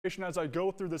As I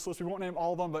go through this list, we won't name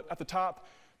all of them, but at the top,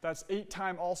 that's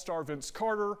 8-time All-Star Vince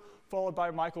Carter, followed by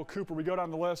Michael Cooper. We go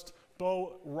down the list.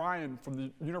 Bo Ryan from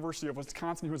the University of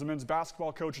Wisconsin, who was a men's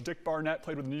basketball coach. Dick Barnett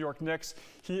played with the New York Knicks.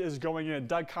 He is going in.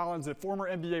 Doug Collins, a former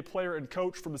NBA player and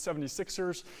coach from the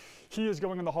 76ers. He is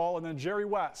going in the Hall. And then Jerry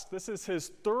West. This is his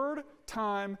third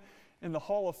time in the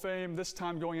Hall of Fame, this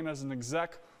time going in as an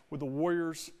exec with the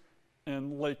Warriors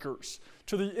and Lakers.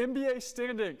 To the NBA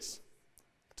standings.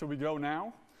 Till we go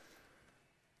now.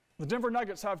 The Denver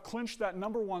Nuggets have clinched that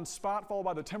 #1 spot, followed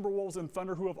by the Timberwolves and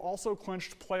Thunder, who have also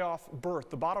clinched playoff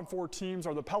berth. The bottom 4 teams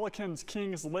are the Pelicans,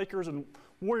 Kings, Lakers, and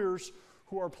Warriors,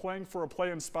 who are playing for a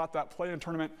play-in spot. That play-in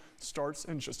tournament starts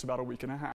in just about a week and a half.